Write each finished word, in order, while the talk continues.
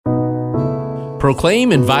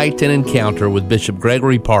Proclaim, Invite, and Encounter with Bishop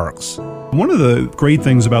Gregory Parks. One of the great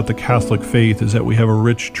things about the Catholic faith is that we have a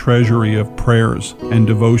rich treasury of prayers and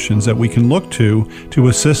devotions that we can look to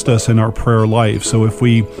assist us in our prayer life. So if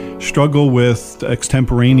we struggle with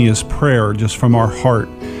extemporaneous prayer just from our heart,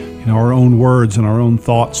 our own words and our own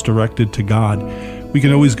thoughts directed to God, we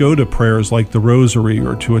can always go to prayers like the Rosary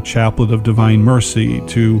or to a Chaplet of Divine Mercy,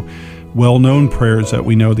 to well-known prayers that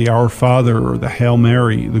we know, the Our Father or the Hail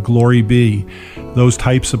Mary, the Glory Be, those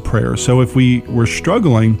types of prayers. So if we were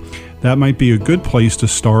struggling, that might be a good place to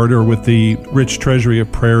start, or with the rich treasury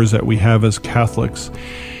of prayers that we have as Catholics.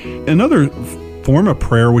 Another form of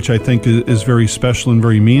prayer, which I think is very special and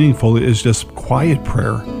very meaningful, is just quiet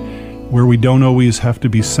prayer, where we don't always have to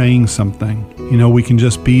be saying something. We can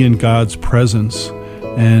just be in God's presence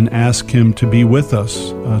and ask Him to be with us,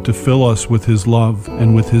 to fill us with His love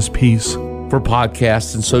and with His peace. For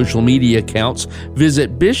podcasts and social media accounts,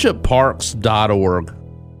 visit bishopparks.org.